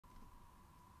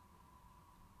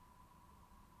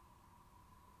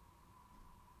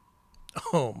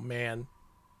Oh, man.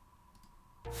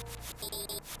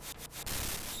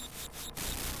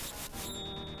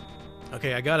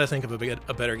 Okay, I gotta think of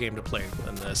a better game to play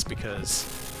than this, because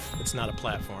it's not a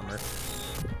platformer.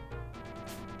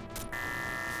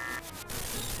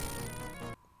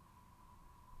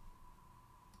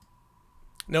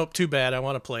 Nope, too bad. I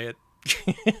want to play it.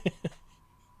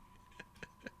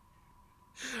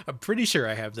 I'm pretty sure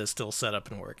I have this still set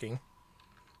up and working.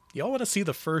 Y'all want to see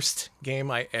the first game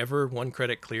I ever 1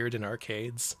 credit cleared in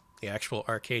arcades? The actual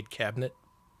arcade cabinet?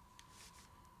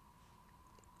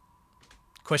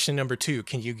 Question number 2,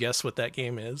 can you guess what that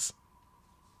game is?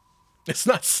 It's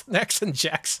not Snacks and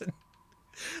Jackson.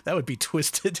 That would be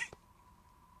Twisted.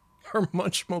 Or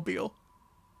Munchmobile.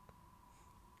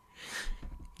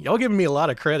 Y'all giving me a lot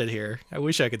of credit here. I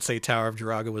wish I could say Tower of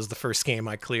Draga was the first game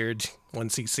I cleared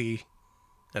 1cc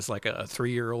as like a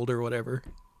 3-year-old or whatever.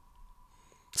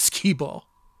 Skee Ball.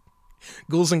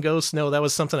 Ghouls and Ghosts, no, that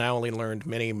was something I only learned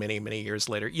many, many, many years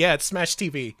later. Yeah, it's Smash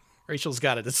TV. Rachel's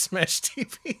got it. It's Smash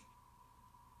TV.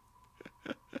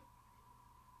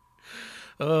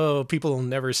 Oh, people will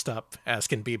never stop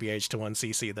asking BBH to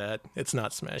 1cc that. It's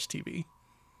not Smash TV.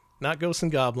 Not Ghosts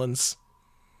and Goblins.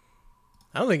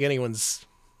 I don't think anyone's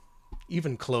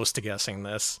even close to guessing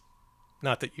this.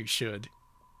 Not that you should.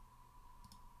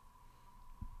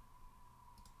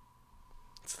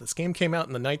 So this game came out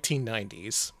in the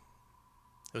 1990s.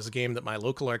 It was a game that my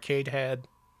local arcade had,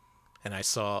 and I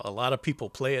saw a lot of people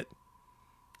play it.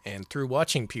 And through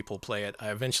watching people play it, I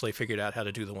eventually figured out how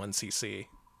to do the 1cc.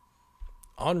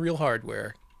 On real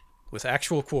hardware, with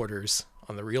actual quarters,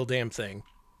 on the real damn thing.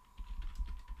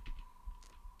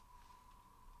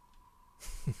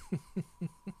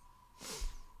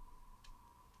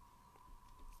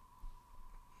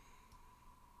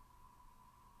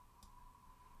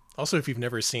 Also, if you've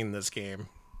never seen this game,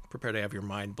 prepare to have your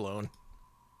mind blown.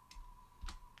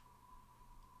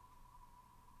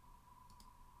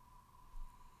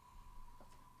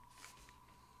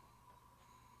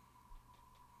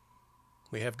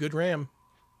 We have good RAM.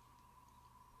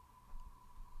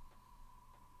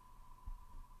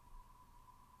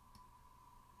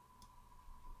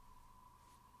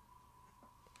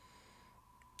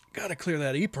 Gotta clear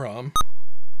that EEPROM.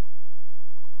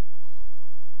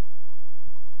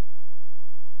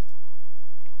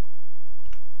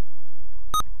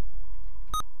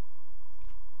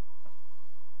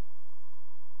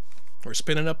 We're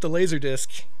spinning up the laser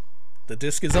disc. The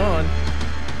disc is on.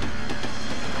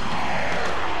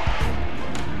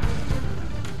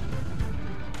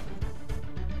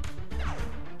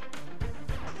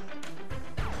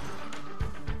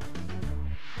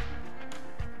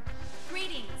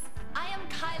 Greetings. I am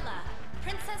Kyla,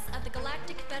 Princess of the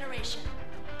Galactic Federation.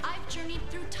 I've journeyed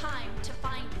through time to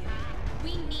find you.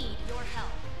 We need your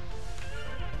help.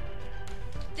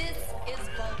 This is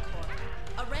Volcor,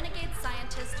 a renegade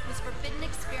scientist whose forbidden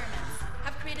experiments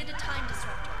have created a time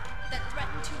disruptor that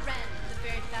threatened to rend the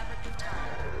very fabric of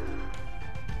time.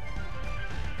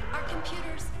 Our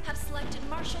computers have selected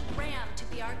Marshal Graham to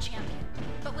be our champion,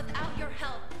 but without your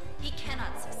help, he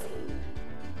cannot succeed.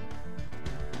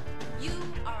 You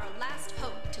are our last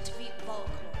hope to defeat Volcor.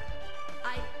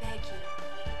 I beg you,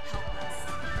 help us.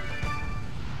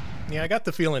 Yeah, I got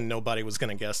the feeling nobody was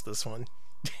going to guess this one.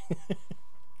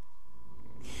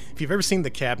 If you've ever seen the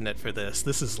cabinet for this,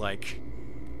 this is like,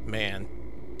 man.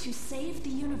 To save the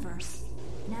universe,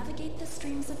 navigate the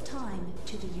streams of time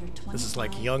to the year 20. This is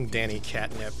like young Danny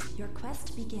Catnip. Your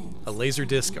quest begins. A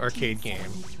Laserdisc arcade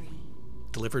game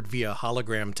delivered via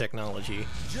hologram technology.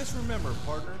 Just remember,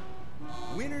 partner,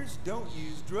 winners don't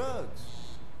use drugs.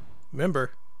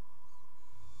 Remember,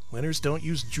 winners don't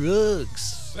use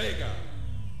drugs. Sega.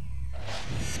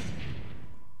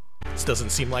 This doesn't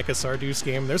seem like a Sarduce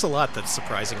game. There's a lot that's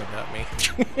surprising about me.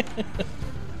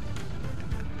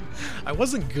 I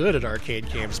wasn't good at arcade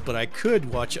games, but I could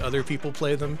watch other people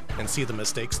play them and see the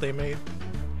mistakes they made.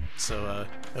 So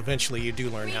eventually you do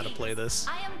learn how to play this.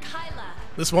 I am Kyla.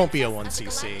 This won't be a Princess of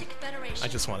the 1cc. Galactic Federation. I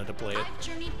just wanted to play it. I've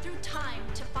journeyed through time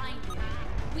to find you.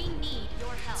 We need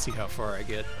your help. See how far I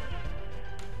get.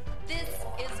 This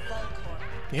is Volcor.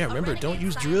 Yeah, a remember, don't renegade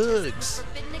use scientist whose drugs.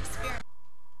 forbidden experiment.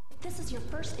 If this is your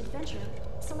first adventure,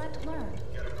 select Learn.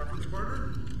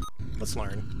 Let's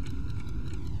learn.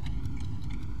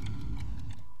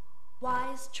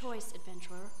 Wise choice,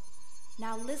 adventurer.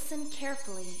 Now listen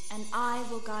carefully, and I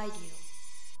will guide you.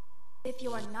 If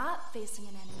you are not facing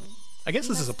an enemy, I guess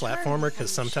you this is a must turn platformer before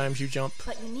because you sometimes you jump. shoot.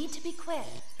 But you need to be quick.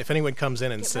 If anyone comes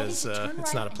in and Get ready says to turn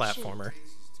it's right not a and shoot. platformer,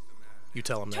 you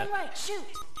tell them Turn that. right, shoot.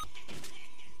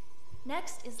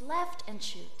 Next is left and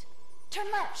shoot. Turn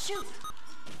left, shoot.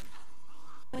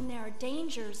 when there are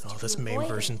dangers Oh, to this be main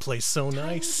avoided. version plays so Tiny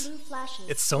nice. blue flashes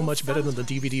It's so will much better than the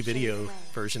sometimes DVD show video the way.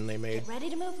 version they made. Get ready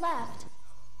to move left.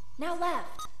 Now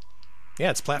left. Yeah,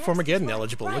 it's platform Next is again right,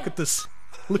 eligible. Look right. at this.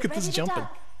 Look Get at this ready to jumping.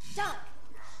 duck. Duck.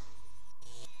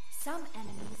 Some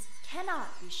enemies cannot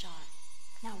be shot.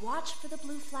 Now watch for the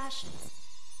blue flashes.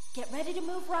 Get ready to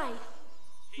move right.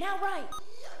 Now right.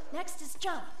 Next is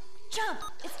jump. Jump!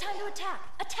 It's time to attack.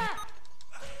 Attack!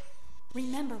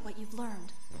 Remember what you've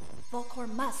learned. Volcor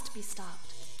must be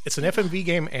stopped. It's an FMV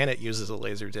game and it uses a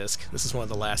laser disc. This is one of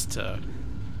the last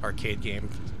arcade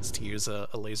games to use a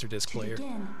laser disc To player.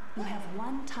 begin, you have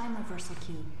one time reversal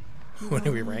cube. You When are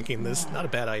will we need ranking this? more. Not a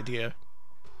bad idea.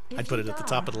 If I'd put you it at the die,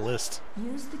 top of the list.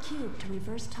 Use the cube to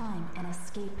reverse time and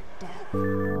escape death.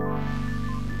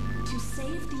 To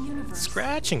save the universe.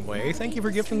 Scratching Way, thank you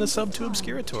for gifting the sub to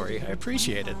Obscuratory. I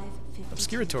appreciate it.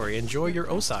 Obscuratory, enjoy your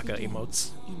Osaka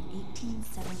emotes. In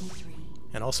 1873.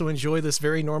 And also enjoy this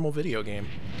very normal video game.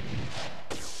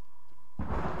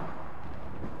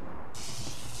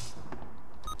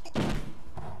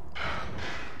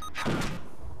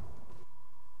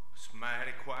 It's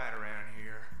mighty quiet around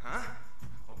here, huh?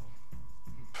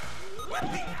 What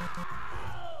the?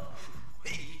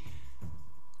 Hey.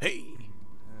 Hey!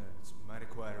 It's mighty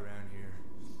quiet around here.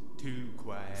 Too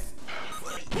quiet.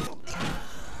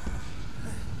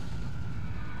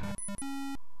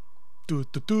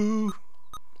 Doo-doo-doo.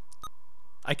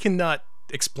 I cannot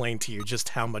explain to you just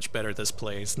how much better this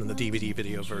plays than the DVD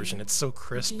video version. It's so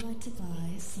crisp. Would you like to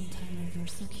buy some time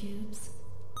reversal cubes?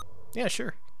 Yeah,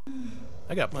 sure.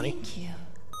 I got money. Thank you.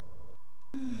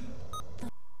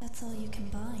 That's all you can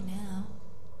buy now.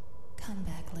 Come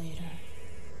back later.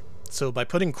 So by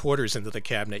putting quarters into the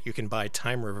cabinet, you can buy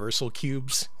time reversal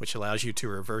cubes, which allows you to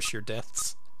reverse your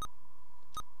deaths.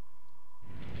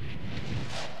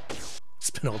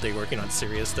 Spent all day working on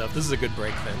serious stuff. This is a good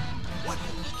break then.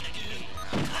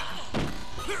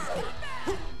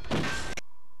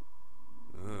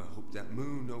 Hope that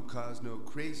moon don't cause no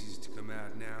crazies to come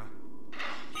out now.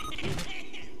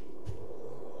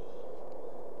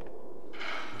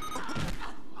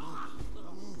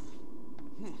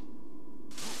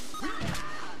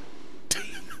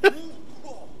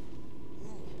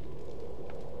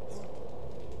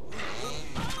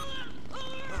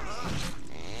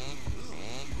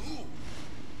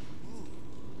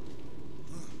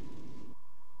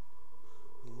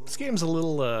 This game's a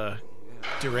little,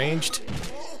 deranged,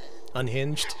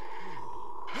 unhinged,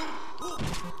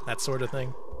 that sort of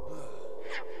thing.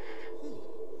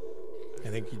 I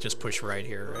think you just push right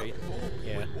here, right?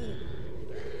 Yeah.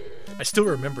 I still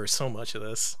remember so much of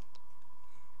this.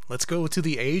 Let's go to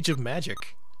the Age of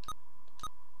Magic.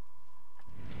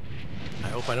 I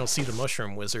hope I don't see the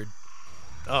Mushroom Wizard.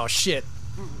 Oh, shit.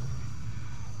 Well,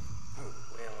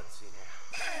 let's see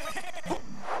now.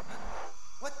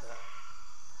 What the?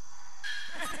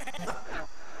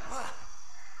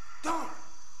 Darn!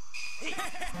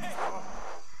 Hey!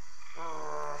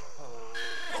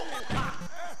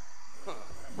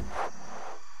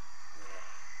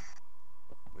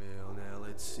 Well, now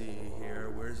let's see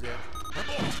here. Where's that?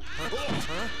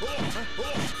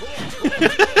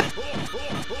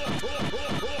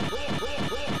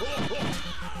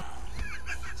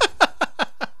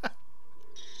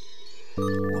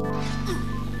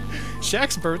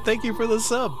 Shaxbird, thank you for the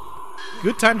sub.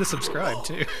 Good time to subscribe,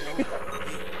 too.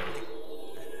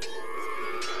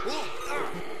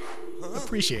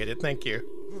 Appreciate it, thank you.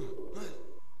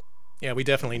 Yeah, we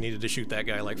definitely needed to shoot that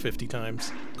guy like 50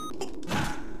 times.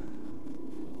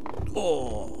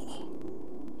 Oh.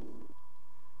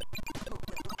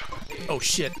 Oh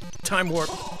shit, time warp.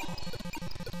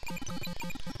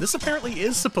 This apparently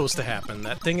is supposed to happen.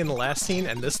 That thing in the last scene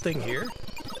and this thing here.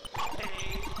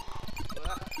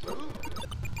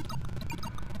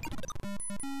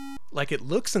 Like, it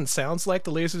looks and sounds like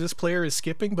the Laserdisc player is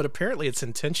skipping, but apparently it's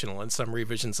intentional in some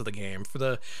revisions of the game. For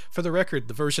the record,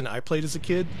 the version I played as a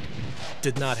kid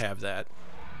did not have that.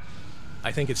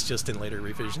 I think it's just in later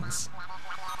revisions.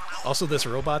 Also, this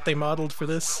robot they modeled for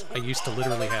this, I used to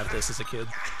literally have this as a kid.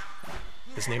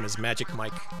 His name is Magic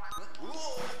Mike.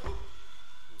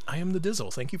 I am the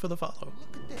Dizzle, thank you for the follow.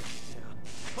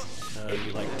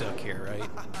 You like duck here, right?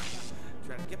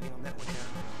 Trying to get me on that one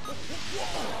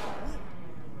now.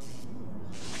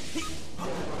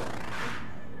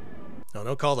 No,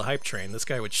 don't call the hype train. This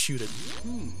guy would shoot it.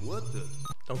 What the?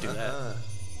 Don't do that.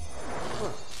 Huh.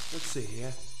 Let's see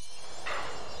here.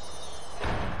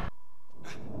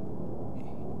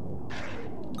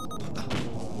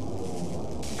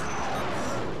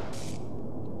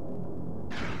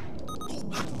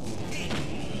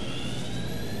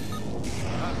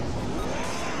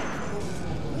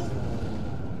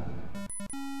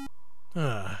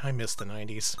 I miss the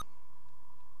 90s.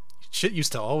 Shit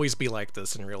used to always be like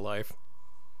this in real life.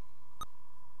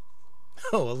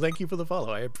 Oh, well, thank you for the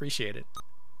follow. I appreciate it.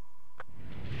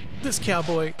 This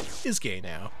cowboy is gay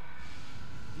now.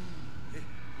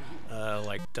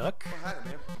 Like duck?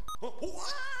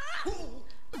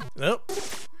 Nope.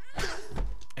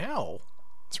 Ow.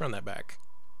 Let's run that back.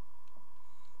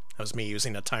 That was me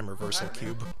using a time reversal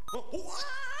cube.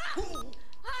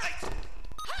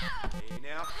 Hey,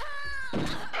 now.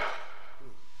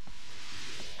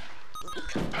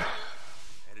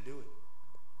 Had to do it.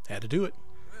 Had to do it.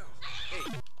 Hey.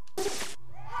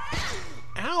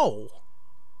 Ow!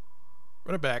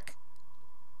 Run it back.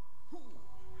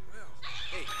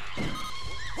 Hey.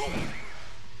 I've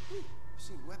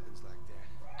seen weapons like that.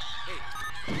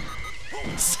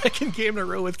 Hey. Second game in a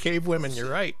row with cave women, you're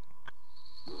right.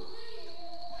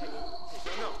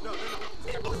 No.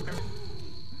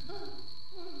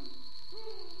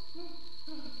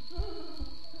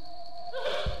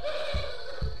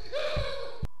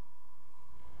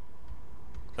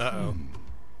 Uh-oh.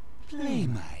 Play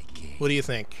my game. What do you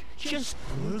think? Just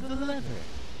pull the lever.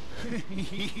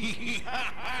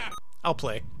 I'll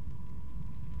play.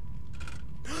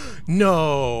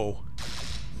 No!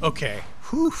 Okay.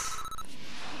 Whew.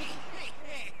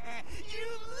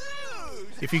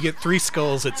 If you get 3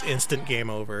 skulls, it's instant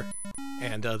game over.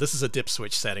 And this is a dip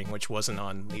switch setting, which wasn't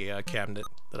on the cabinet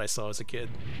that I saw as a kid.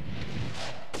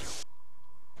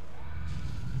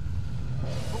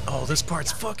 Oh, this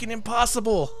part's fucking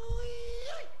impossible!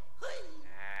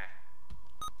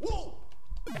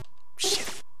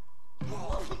 Shit.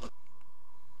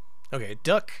 Okay,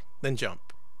 duck, then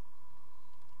jump.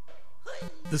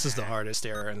 This is the hardest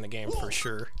area in the game for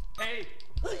sure. Hey.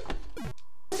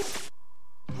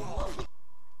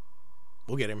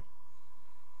 We'll get him.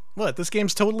 What? This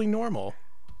game's totally normal.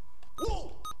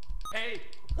 Hey.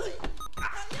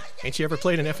 Ain't you ever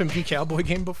played an FMP cowboy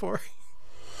game before?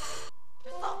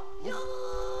 Yeah,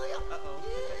 I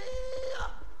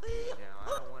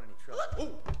don't want any trouble. Oh.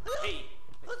 Hey.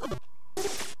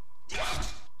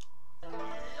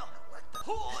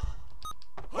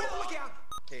 Look out.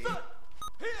 Hey.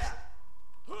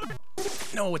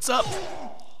 No, it's up!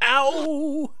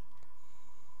 Ow!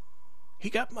 He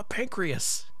got my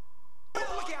pancreas.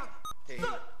 Look out. Hey.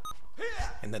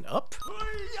 And then up,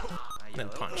 and then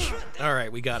punch.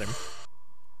 Alright, we got him.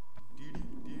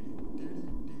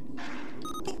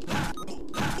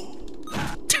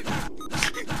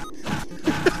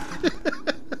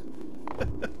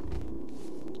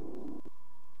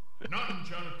 None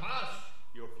shall pass.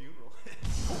 Your funeral.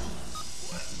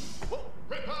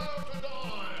 Prepare to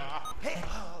die. Hey.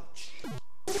 Oh, gee.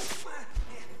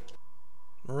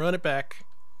 Run it back.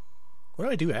 What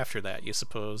do I do after that, you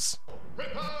suppose?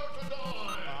 Prepare to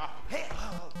die. Hey.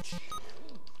 Oh, gee.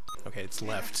 Okay, it's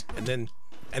left. And then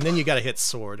you gotta hit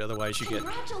sword, otherwise you get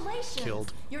Congratulations!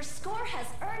 killed. Your score has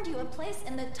earned you a place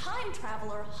in the Time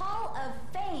Traveler Hall of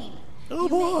Fame. Oh You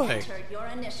boy! may enter your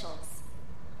initials.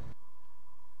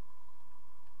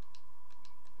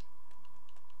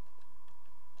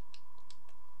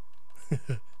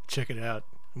 Check it out.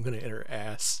 I'm gonna enter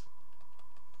ass.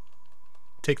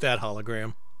 Take that,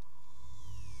 hologram.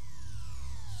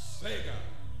 Sega.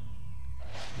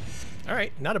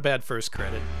 Alright, not a bad first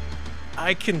credit.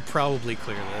 I can probably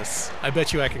clear this. I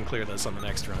bet you I can clear this on the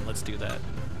next run. Let's do that.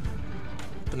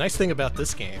 The nice thing about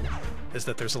this game is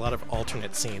that there's a lot of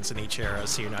alternate scenes in each era,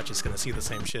 so you're not just gonna see the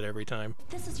same shit every time.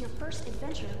 This is your first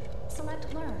adventure.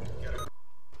 Select Learn.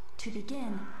 To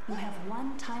begin, you have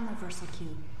 1 time reversal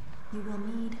cube. You will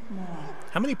need more.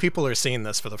 How many people are seeing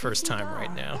this for the first time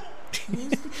right now?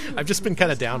 I've just been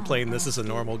kind of downplaying this as a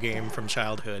normal game from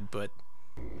childhood, but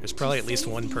there's probably at least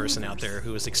one person out there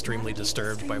who is extremely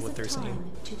disturbed by what they're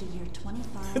seeing. To the year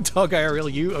 25. Dog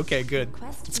IRL, you? Okay, good.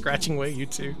 Scratching away, you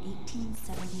too.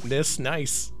 1870. This,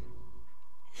 nice.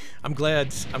 I'm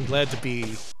glad to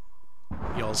be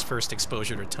y'all's first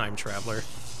exposure to Time Traveler,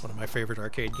 one of my favorite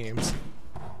arcade games.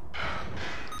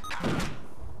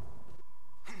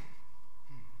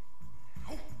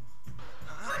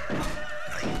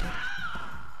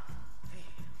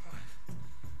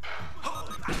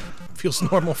 Feels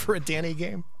normal for a Danny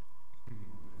game.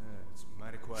 It's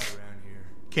mighty quiet around here.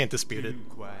 Can't dispute it. Too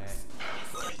quiet.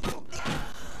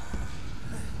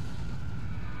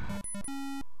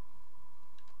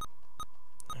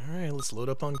 Alright, let's load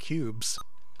up on cubes.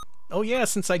 Oh yeah,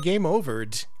 since I game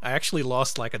overed, I actually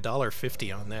lost like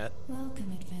 $1.50 on that.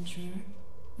 Welcome, adventurer.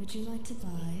 Would you like to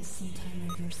buy some time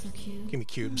reversal cube? Give me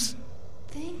cubes.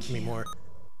 Thank Give you. me more.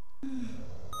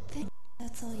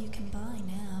 That's all you can buy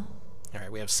now. Alright,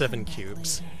 we have 7 Come back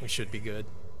cubes. later. We should be good.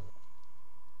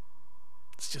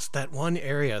 just that one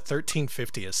area,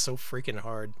 1350, is so freaking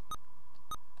hard.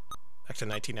 Back to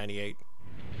 1998.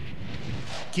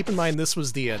 Keep in mind this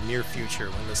was the near future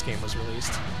when this game was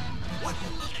released.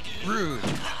 Rude.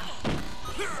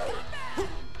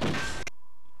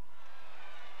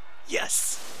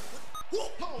 Yes!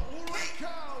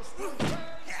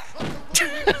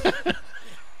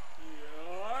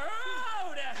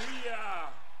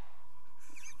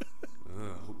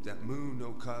 Hope that moon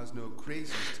don't cause no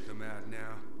crazies to come out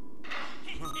now.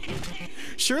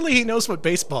 Surely he knows what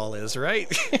baseball is, right?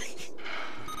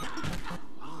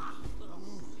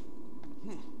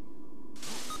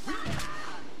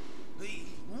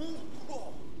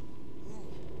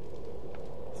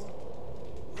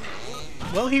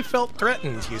 Well, he felt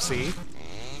threatened, you see.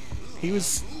 He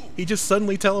just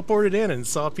suddenly teleported in and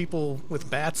saw people with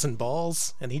bats and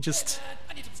balls, and he just...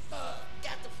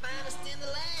 Got the finest in the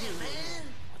land, man.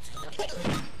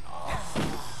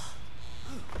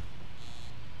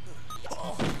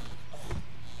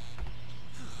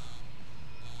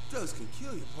 Drugs can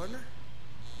kill you, partner.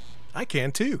 I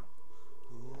can too.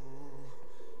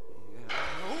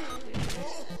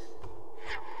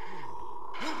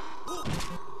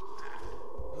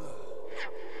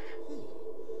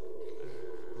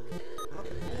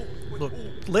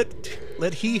 Look,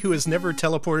 let he who has never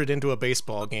teleported into a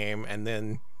baseball game and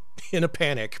then, in a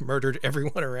panic, murdered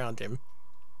everyone around him.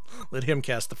 Let him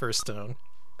cast the first stone.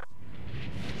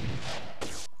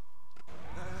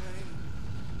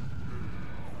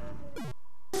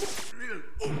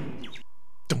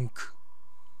 Dunk.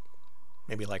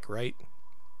 Maybe like right.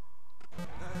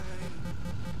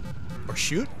 Or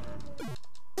shoot?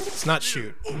 It's not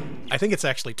shoot. I think it's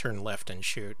actually turn left and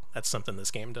shoot. That's something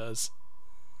this game does.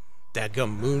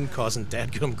 Dadgum moon causing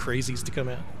dadgum crazies to come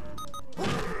out.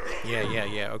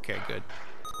 Yeah, okay, good.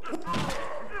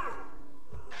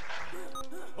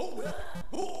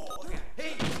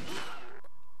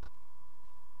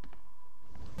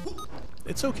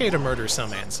 It's okay to murder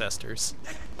some ancestors.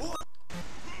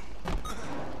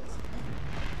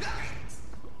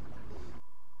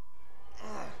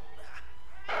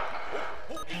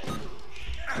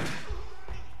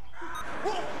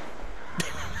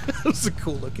 That was a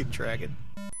cool looking dragon.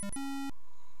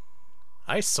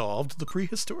 I solved the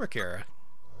prehistoric era.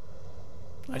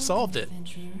 I solved it.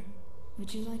 Adventurer,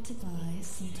 would you like to buy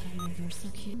some time reversal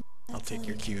cube? I'll take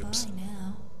your cubes. Buy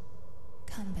now.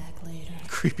 Come back later.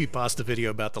 Creepypasta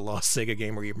video about the lost Sega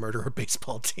game where you murder a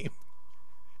baseball team.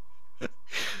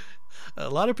 A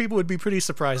lot of people would be pretty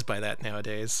surprised by that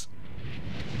nowadays.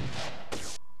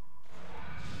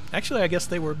 Actually, I guess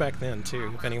they were back then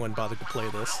too, if anyone bothered to play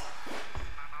this.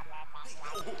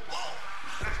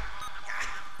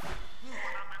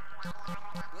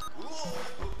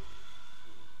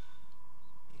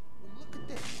 Look at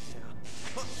this now.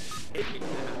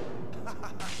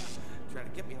 Trying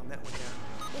to get me on that one now.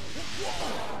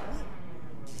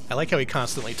 I like how he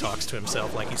constantly talks to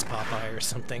himself like he's Popeye or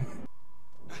something.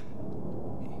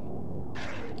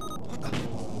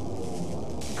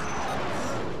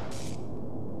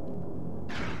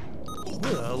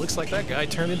 Looks like that guy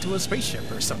turned into a spaceship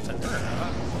or something.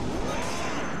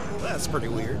 That's pretty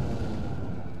weird.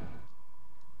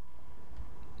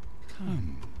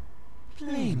 Come,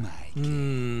 play my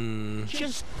game.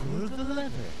 Just pull the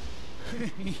lever.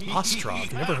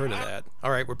 Ostrov, never heard of that.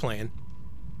 Alright, we're playing.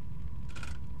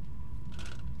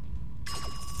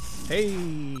 Hey!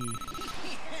 You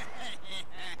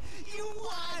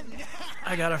won!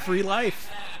 I got a free life!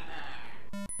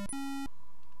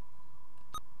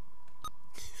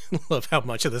 Love how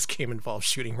much of this game involves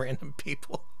shooting random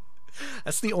people.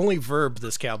 That's the only verb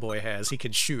this cowboy has. He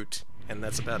can shoot, and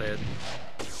that's about it.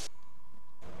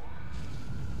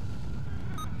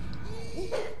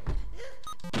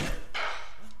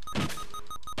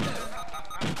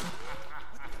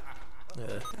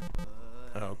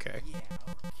 Okay.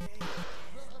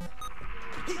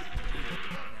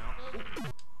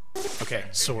 Okay,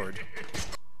 sword.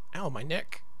 Ow, my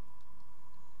neck.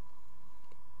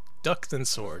 Duck then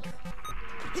sword.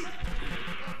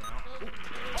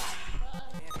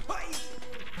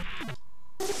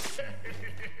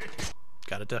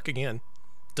 Gotta duck again.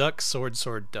 Duck, sword,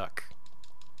 sword, duck.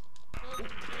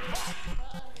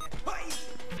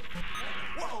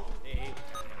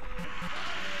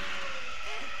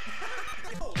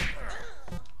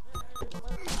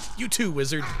 You too,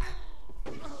 wizard.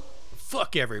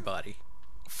 Fuck everybody.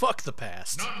 Fuck the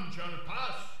past. None shall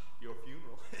pass. Your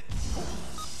funeral.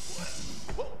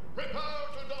 Prepare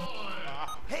to die.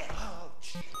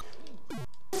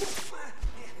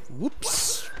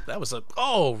 Whoops. That was a...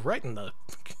 Oh, right in the...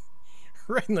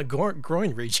 Right in the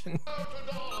groin region. Prepare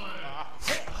to die.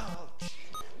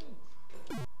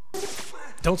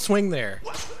 Don't swing there.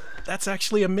 That's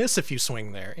actually a miss if you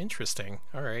swing there. Interesting.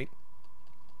 All right.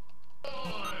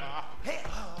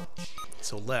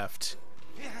 So left.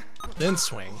 Then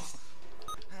swing.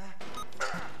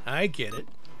 I get it.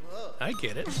 I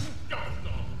get it.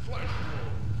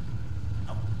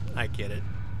 I get it.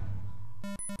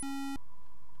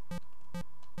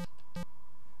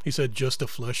 He said just a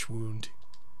flesh wound.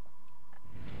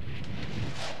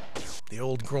 The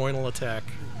old groinal attack.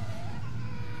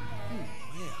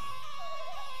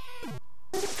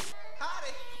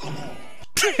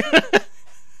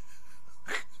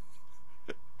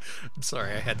 I'm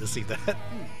sorry, I had to see that.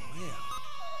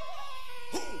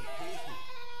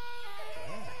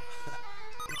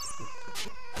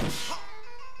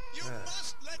 You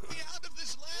must let me out of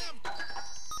this lamp!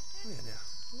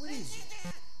 What is it?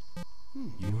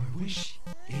 Your wish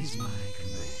is my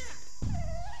command.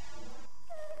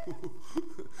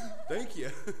 Thank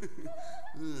you.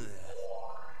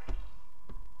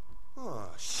 Oh,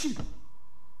 shoot.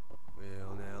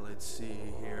 Well, now let's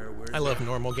see here. Where's I love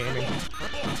normal gaming.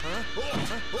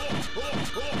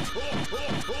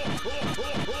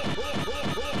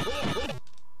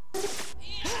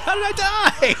 How did I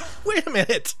die? Wait a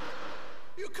minute.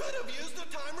 You could have used the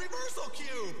time reversal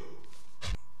cube!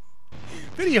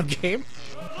 Video game.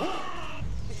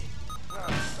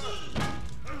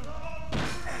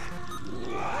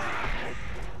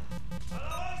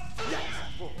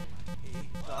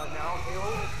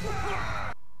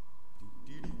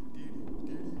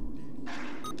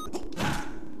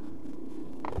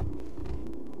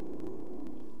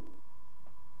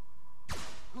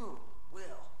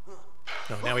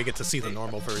 Oh, now we get to see the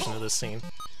normal version of this scene.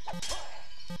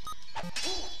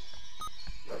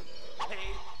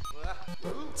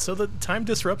 So the time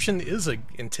disruption is a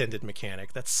intended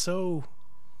mechanic. That's so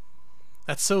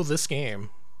this game.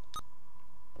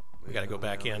 We gotta go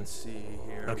back in.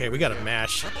 Okay, we gotta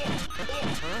mash.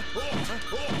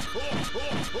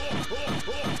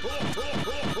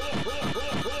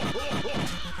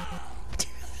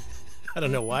 I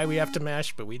don't know why we have to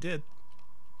mash, but we did.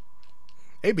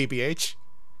 Hey, BBH.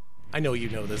 I know you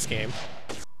know this game.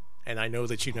 And I know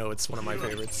that you know it's one of my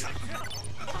favorites.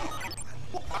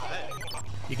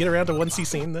 You get around to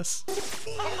 1cc this?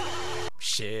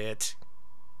 Shit.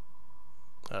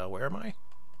 Where am I?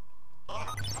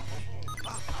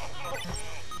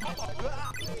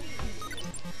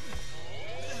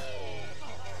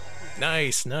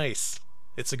 Nice, nice.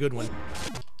 It's a good one.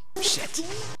 Shit.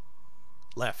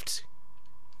 Left.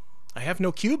 I have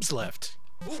no cubes left.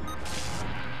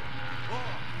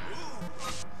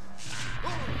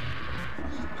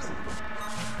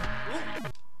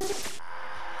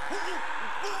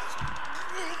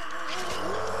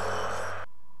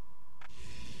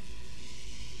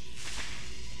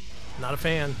 Not a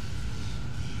fan.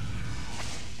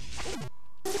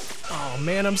 Oh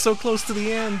man, I'm so close to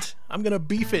the end. I'm gonna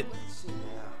beef it.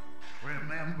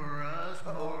 Remember us,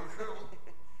 Marshall?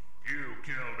 You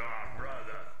killed our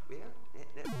brother.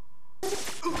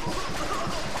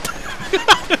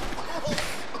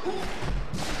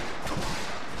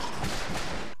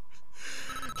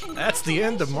 That's the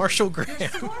end of Marshall Graham. Your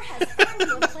score has earned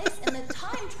you a place in the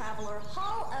Time Traveler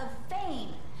Hall of Fame.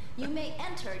 You may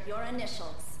enter your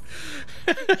initials.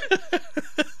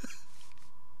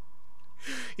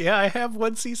 Yeah, I have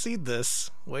 1cc'd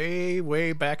this. Way,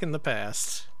 way back in the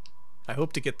past. I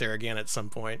hope to get there again at some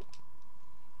point.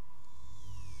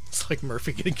 It's like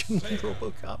Murphy getting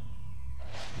RoboCop.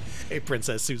 Hey,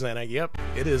 Princess Susanna. Yep,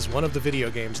 it is one of the video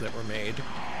games that were made.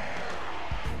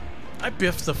 I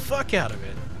biffed the fuck out of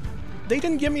it. They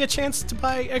didn't give me a chance to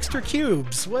buy extra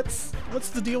cubes. What's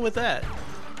the deal with that?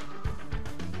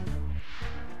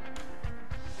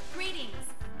 Greetings.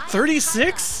 I am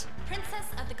 36? Kara, Princess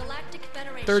of the Galactic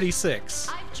Federation. 36.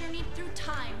 I've journeyed through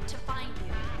time to find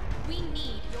you. We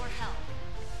need your help.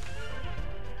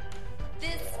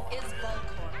 This is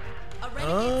Volcor, a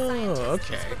renegade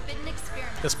scientist okay. whose forbidden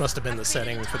experiments This must have been the have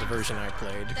setting created a for the time version I disruptor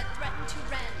played. that threatened to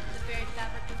rend the very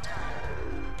fabric of time.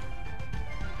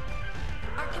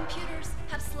 Our computers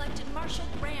have selected Marshall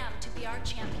Graham to be our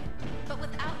champion, but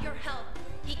without your help,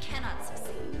 he cannot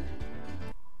succeed.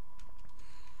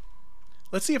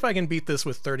 Let's see if I can beat this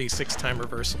with 36 time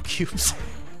reversal cubes.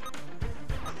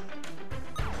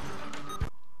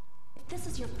 If this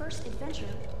is your first adventure,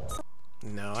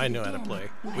 No, I know how to play.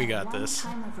 We got this.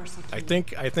 I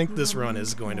think this run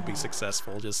is going to be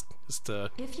successful. Just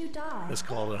if you die, let's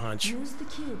call it a hunch. use the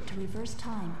cube to reverse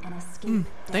time and escape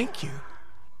death. Thank you.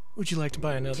 Would you like to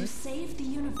buy another? To save the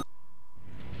universe.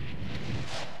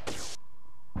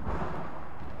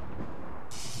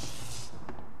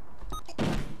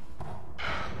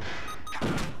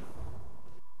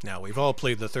 Now, we've all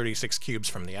played the 36 cubes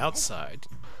from the outside.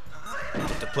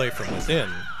 To play from within,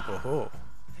 oh ho.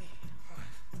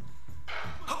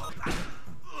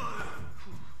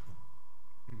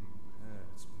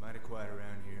 It's mighty quiet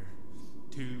around here.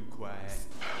 Too quiet.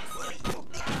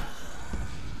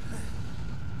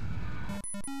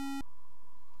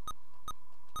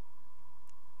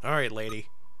 Alright, lady.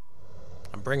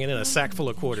 I'm bringing in a sack full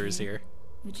of quarters here.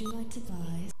 Would you like to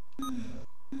buy?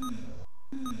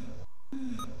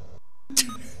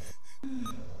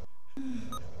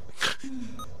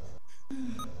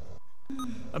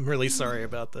 I'm really sorry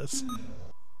about this.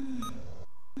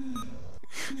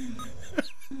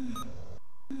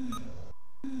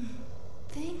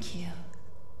 Thank you.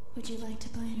 Would you like to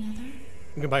buy another?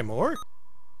 You can buy more?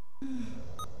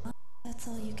 That's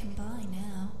all you can buy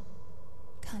now.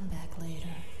 Come back later.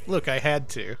 Look, I had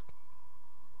to.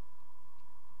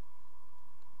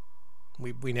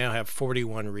 We now have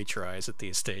 41 retries at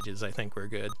these stages. I think we're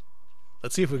good.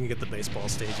 Let's see if we can get the baseball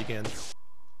stage again.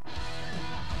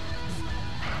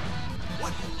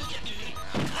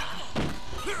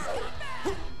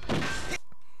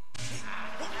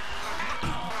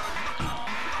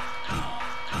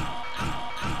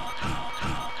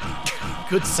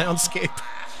 Good soundscape.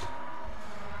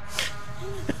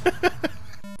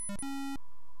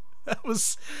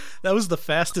 That was the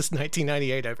fastest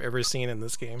 1998 I've ever seen in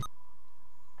this game.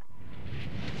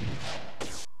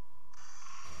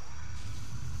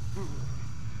 Well,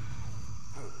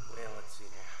 let's see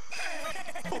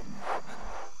now.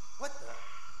 What the?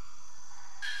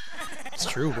 It's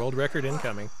true, world record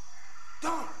incoming.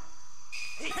 Darn!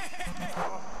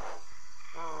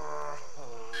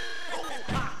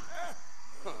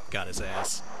 Got his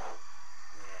ass.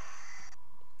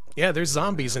 Yeah, there's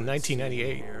zombies in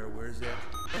 1998. Where's that?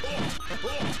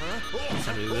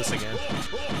 Time to do this again.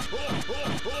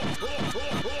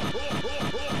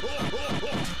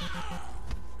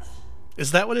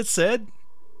 Is that what it said?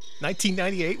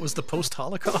 1998 was the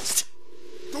post-Holocaust?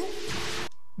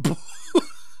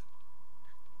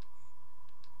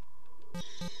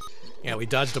 Yeah, we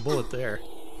dodged a bullet there.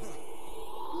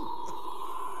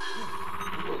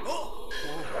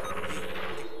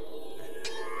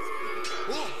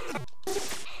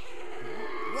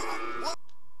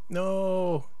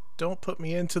 No, don't put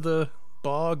me into the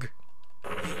bog.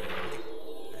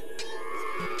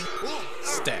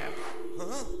 Stab.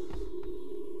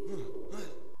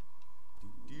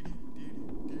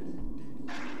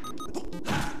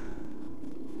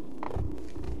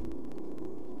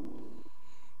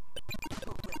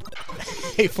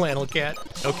 Hey, Flannel Cat.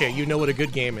 Okay, you know what a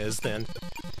good game is, then.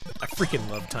 I freaking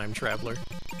love Time Traveler.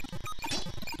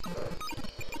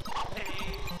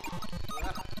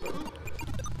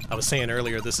 I was saying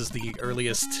earlier, this is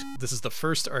the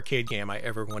first arcade game I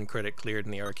ever won credit cleared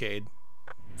in the arcade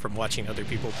from watching other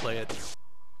people play it.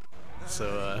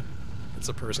 So, it's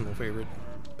a personal favorite.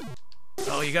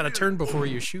 Oh, you gotta turn before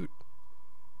you shoot.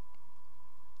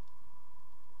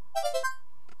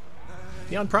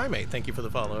 Neon Primate, thank you for the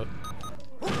follow.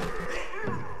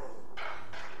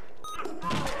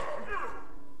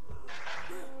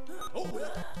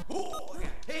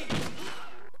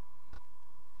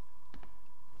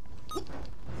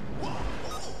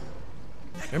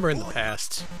 Remember in the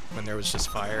past, when there was just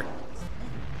fire?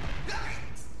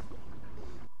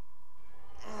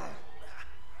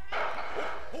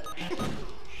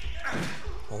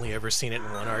 Only ever seen it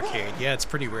in one arcade. Yeah, it's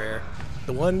pretty rare.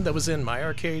 The one that was in my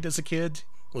arcade as a kid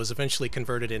was eventually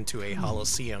converted into a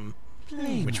Holosseum,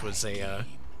 which was a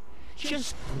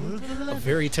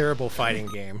very terrible fighting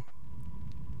game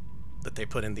that they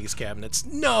put in these cabinets.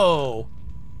 No!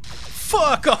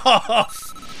 Fuck off!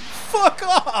 Fuck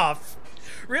off!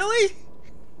 Really?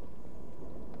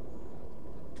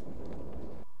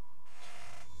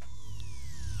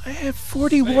 I have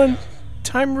 41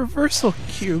 time reversal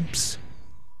cubes.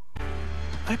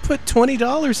 I put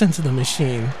 $20 into the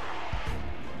machine.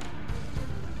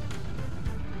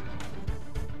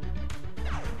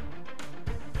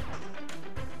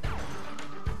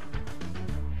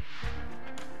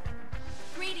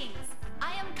 Greetings.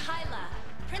 I am Kyla,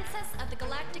 Princess of the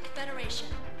Galactic Federation.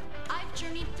 I've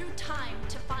journeyed through time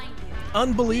to find you.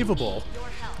 Unbelievable. We need your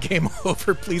help. Game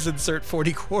over. Please insert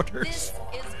 40 quarters. This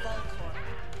is Volcor,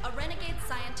 a renegade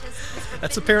scientist whose forbidden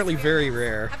That's apparently very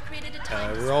experiments rare. have created a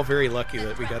time We're all very disruptor lucky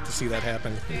that we got to see that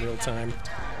happen in real time.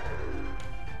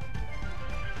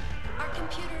 Our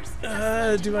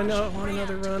computers Do I know want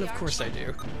another run? Of course I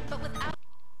do. But without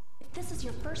If this is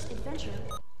your first adventure,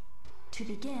 to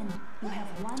begin, you have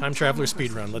one Time Traveler reversal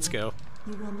speedrun, let's cube. go.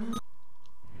 You will need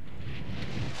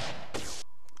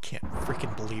Can't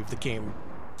freaking believe the game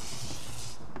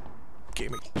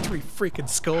Gave me 3 freaking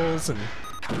skulls and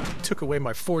took away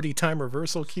my 40 time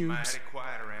reversal cubes. Mighty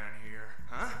quiet around here,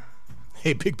 huh?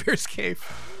 Hey, Big Bear's Cave.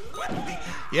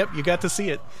 Yep, you got to see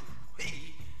it. It's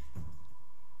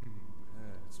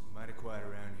mighty quiet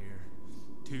around here.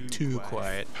 Too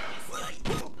quiet.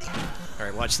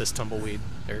 Alright, watch this tumbleweed.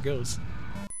 There it goes.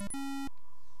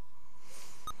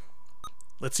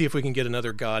 Let's see if we can get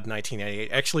another God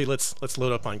 1998. Actually, let's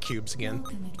load up on cubes again.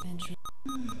 Welcome, adventure.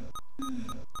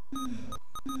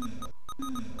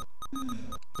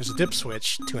 There's a dip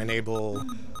switch to enable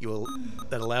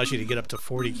that allows you to get up to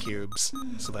 40 cubes.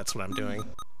 So that's what I'm doing.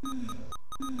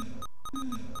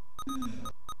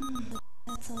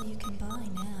 That's all you can buy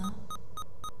now.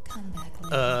 Come back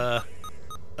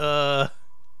later.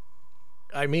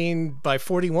 I mean, by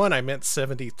 41 I meant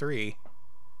 73.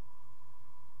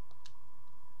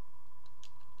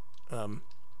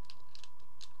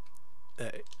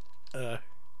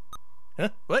 Huh?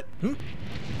 What?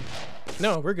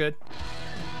 No, we're good.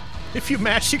 If you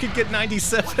match, you could get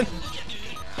 97.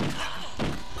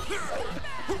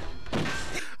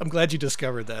 I'm glad you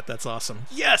discovered that. That's awesome.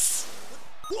 Yes!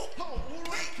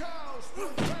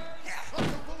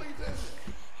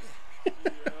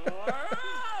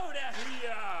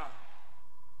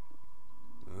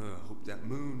 Hope that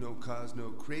moon don't cause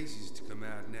no crazies to come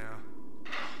out now.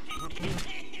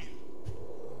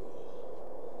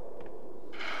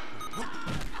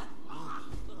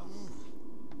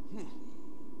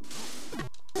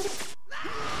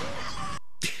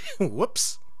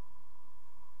 Whoops.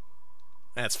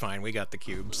 That's fine, we got the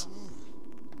cubes.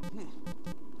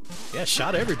 Yeah,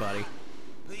 shot everybody.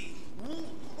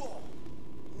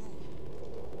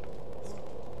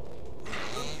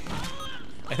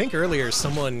 I think earlier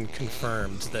someone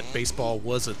confirmed that baseball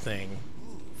was a thing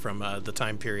from the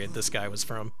time period this guy was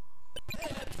from.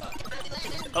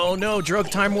 Oh no, drug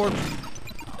time warp!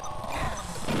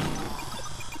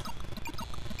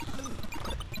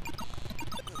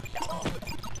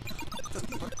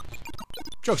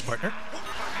 Drugs, partner.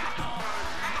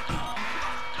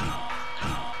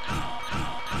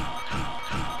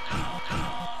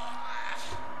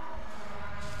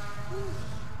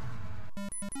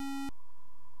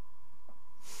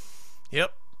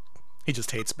 Yep. He just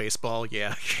hates baseball,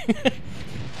 yeah.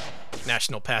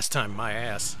 National pastime, my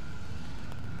ass.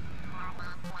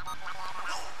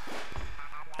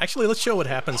 Actually, let's show what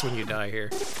happens when you die here.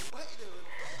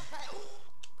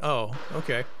 Oh,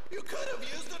 okay. You could have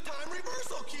used the time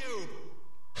reversal cube.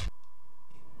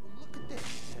 Look at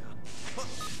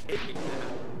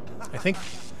that.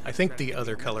 I think the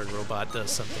other colored robot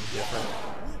does something different.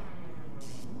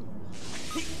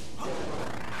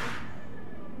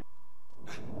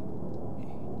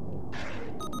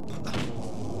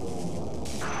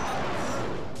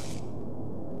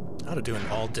 I ought to do an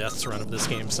all deaths run of this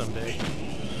game someday.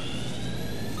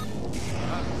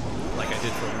 Like I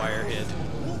did for Wirehead.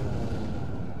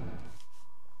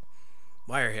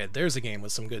 Wirehead, there's a game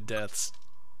with some good deaths.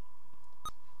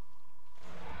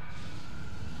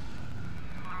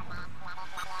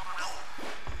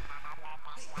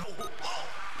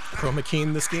 Chroma key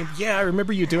in this game? Yeah, I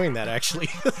remember you doing that actually.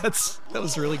 That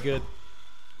was really good.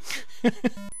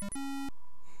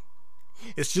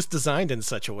 It's just designed in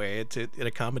such a way it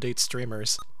accommodates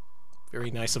streamers.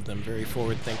 Very nice of them, very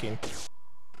forward thinking.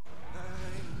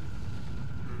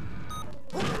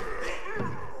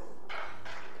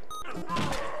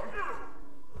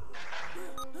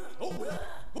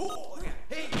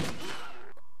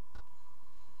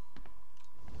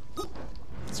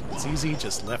 This one's easy,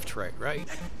 just left, right, right.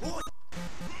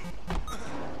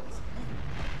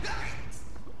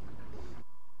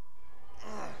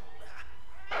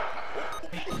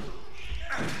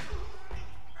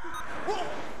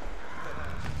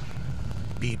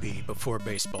 BB before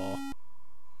baseball.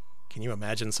 Can you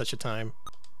imagine such a time?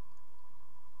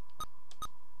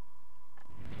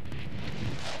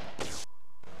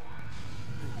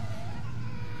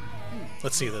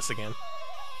 Let's see this again.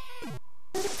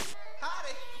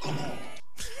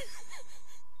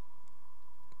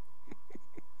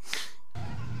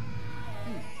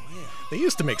 They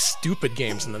used to make stupid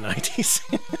games in the 90s.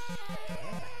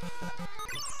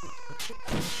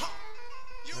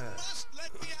 You must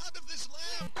let me out of this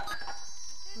lab.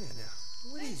 Yeah,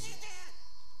 now, what is it?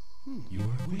 Your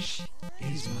wish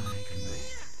is my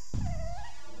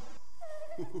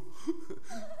command.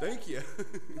 Thank you.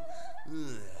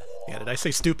 Yeah, did I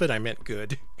say stupid? I meant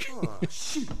good. Oh,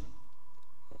 shoot.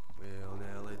 Well,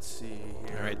 now let's see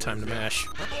here. Alright, time to mash.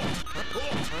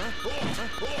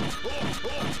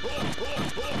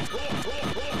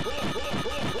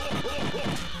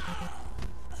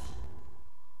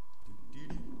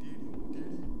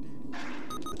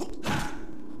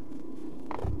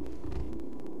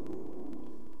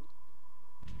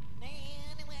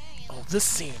 this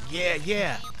scene. Yeah,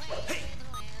 yeah.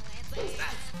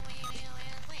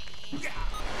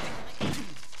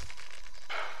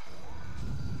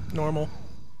 Normal.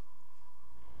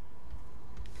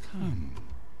 Come.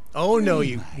 Oh no,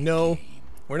 no.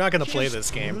 We're not gonna play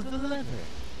this game.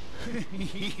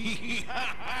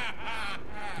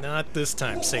 Not this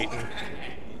time, Satan.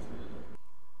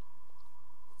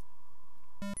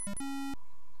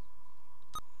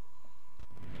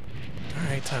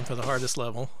 Alright, time for the hardest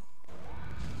level.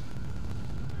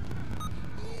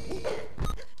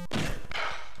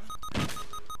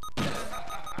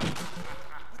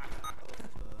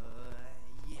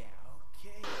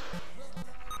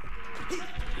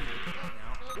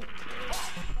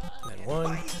 And then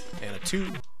 1, and a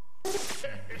 2.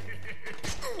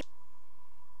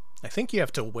 I think you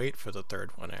have to wait for the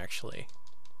third one, actually.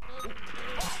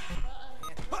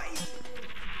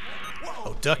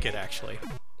 Oh, duck it, actually.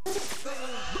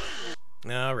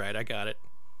 Alright, I got it.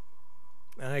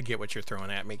 I get what you're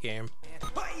throwing at me, game.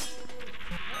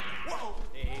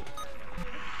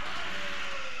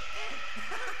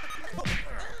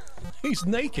 He's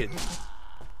naked!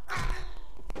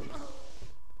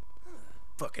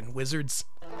 Fucking wizards.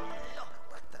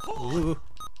 Ooh.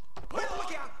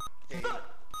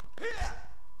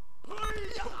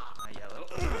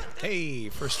 Hey,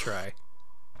 first try.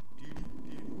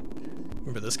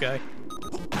 Remember this guy?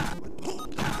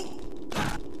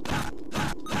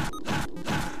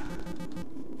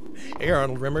 Hey,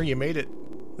 Arnold Rimmer, you made it.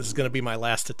 This is gonna be my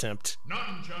last attempt.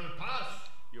 None shall pass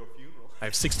your funeral. I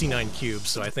have 69 cubes,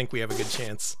 so I think we have a good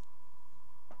chance.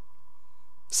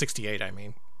 68, I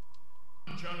mean.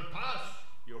 None shall pass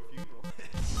your funeral.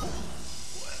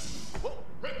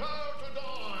 Prepare to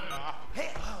die.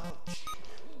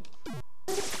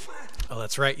 Oh,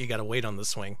 that's right, you gotta wait on the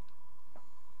swing.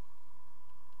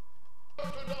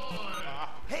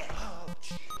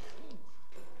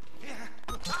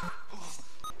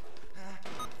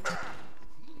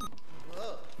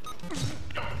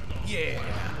 Yeah!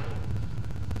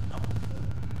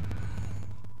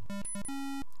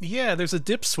 Yeah, there's a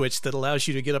dip switch that allows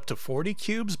you to get up to 40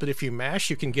 cubes, but if you mash,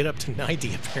 you can get up to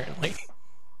 90, apparently.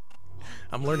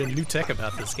 I'm learning new tech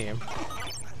about this game.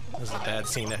 This is a bad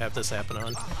scene to have this happen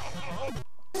on.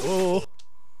 Oh!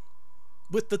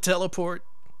 With the teleport!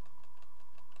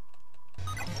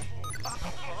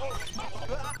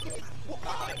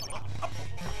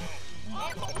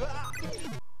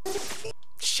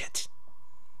 Shit!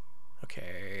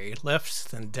 Okay,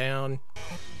 left, then down.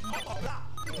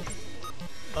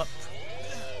 Up.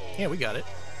 Yeah, we got it.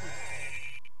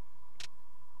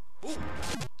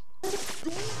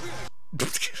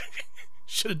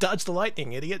 Should have dodged the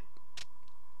lightning, idiot.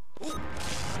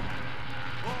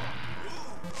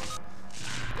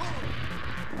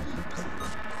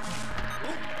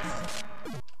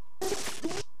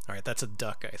 Alright, that's a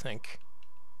duck, I think.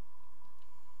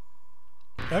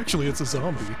 Actually, it's a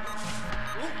zombie.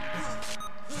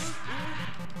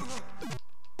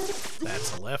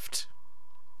 That's a left.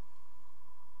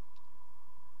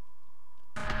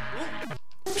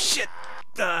 Shit!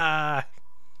 Ah!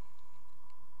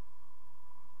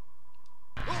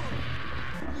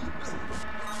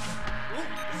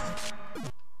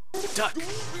 Duck!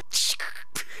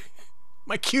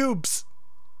 My cubes!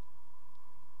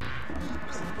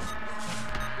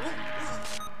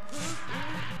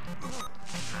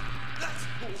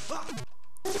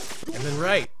 And then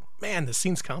right. Man, this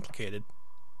scene's complicated.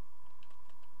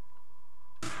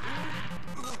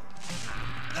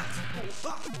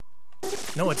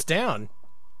 No, it's down.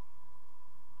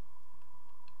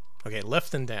 Okay,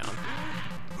 left and down.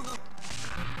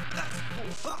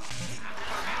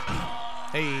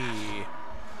 Hey.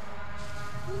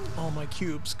 All my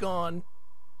cubes gone.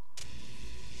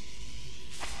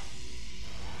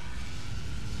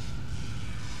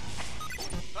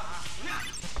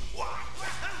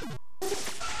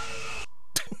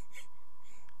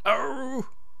 Oh,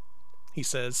 he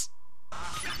says.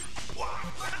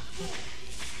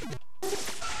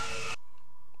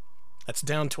 That's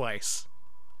down twice.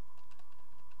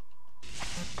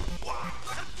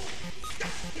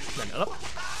 Then up.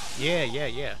 Yeah, yeah,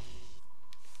 yeah.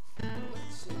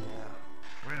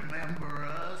 Remember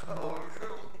us,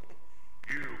 Horsham?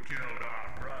 You killed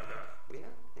our brother.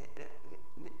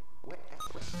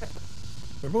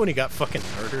 Remember when he got fucking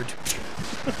murdered?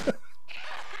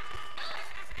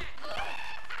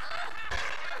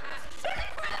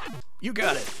 You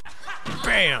got it.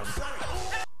 Bam.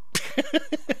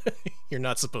 You're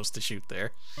not supposed to shoot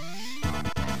there.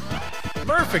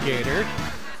 Murphigator.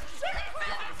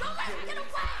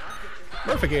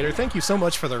 Murphigator, thank you so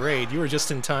much for the raid. You were just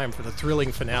in time for the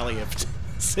thrilling finale of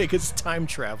Sega's Time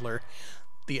Traveler,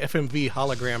 the FMV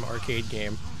hologram arcade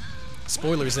game.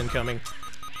 Spoilers incoming.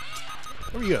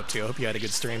 What were you up to? I hope you had a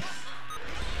good stream.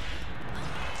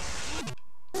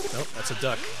 Nope, that's a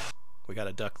duck. We got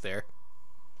a duck there.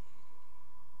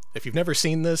 If you've never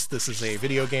seen this, this is a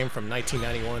video game from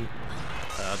 1991.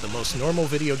 The most normal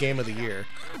video game of the year,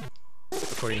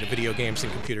 according to Video Games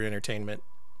and Computer Entertainment.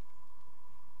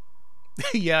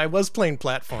 Yeah, I was playing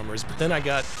platformers, but then I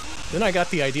got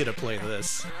the idea to play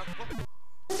this.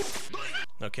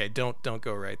 Okay, don't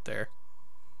go right there.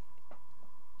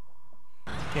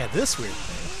 Yeah, this weird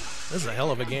thing. This is a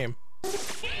hell of a game.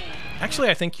 Actually,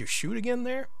 I think you shoot again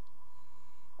there.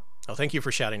 Oh, thank you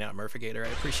for shouting out, Murphigator. I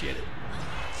appreciate it.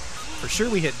 For sure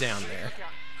we hit down there.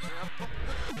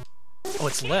 Oh,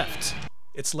 it's left.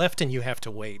 It's left and you have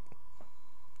to wait.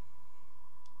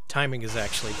 Timing is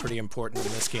actually pretty important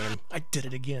in this game. I did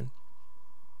it again.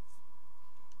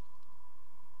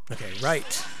 Okay,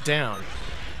 right, down,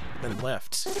 then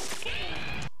left.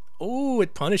 Oh,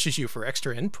 it punishes you for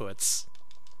extra inputs.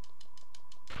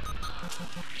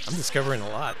 I'm discovering a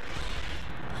lot.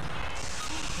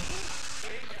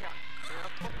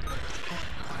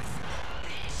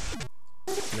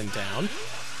 And then down.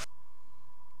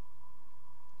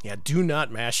 Yeah, do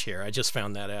not mash here. I just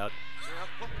found that out.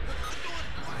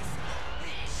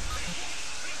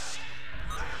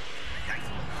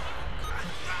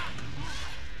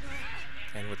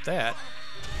 And with that,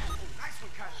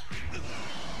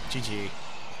 GG.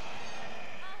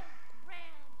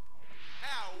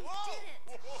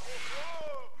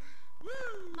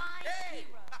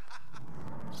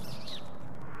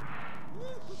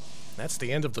 That's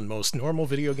the end of the most normal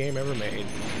video game ever made.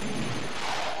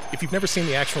 If you've never seen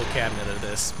the actual cabinet of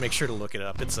this, make sure to look it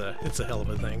up. It's a hell of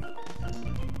a thing.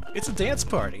 It's a dance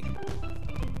party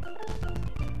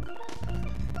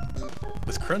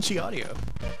with crunchy audio.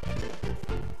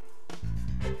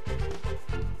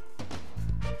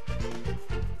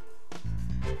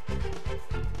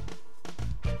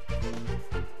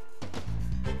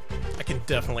 I can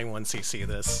definitely 1cc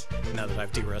this now that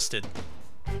I've derusted.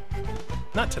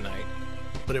 Not tonight,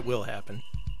 but it will happen.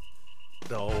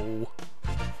 No.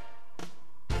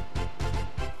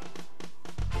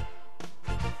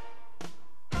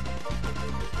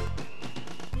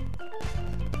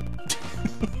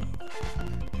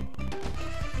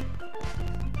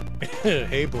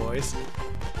 Hey, boys.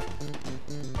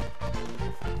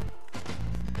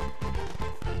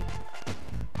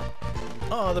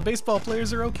 Oh, the baseball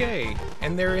players are okay,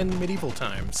 and they're in medieval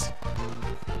times.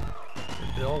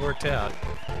 It all worked out.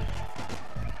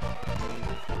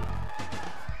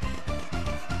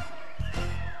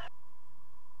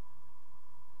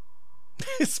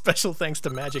 Special thanks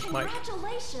to Magic Mike.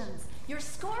 Congratulations! Your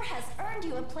score has earned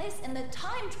you a place in the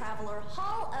Time Traveler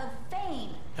Hall of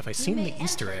Fame. Have I seen the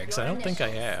Easter eggs? I don't think I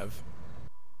have.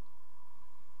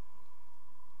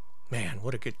 Man,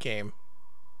 what a good game.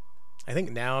 I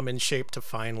think now I'm in shape to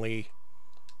finally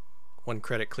one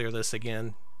credit clear this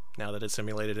again, now that it's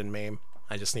simulated in MAME.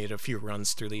 I just need a few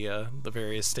runs through the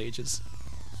various stages.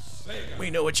 We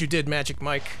know what you did, Magic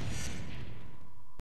Mike.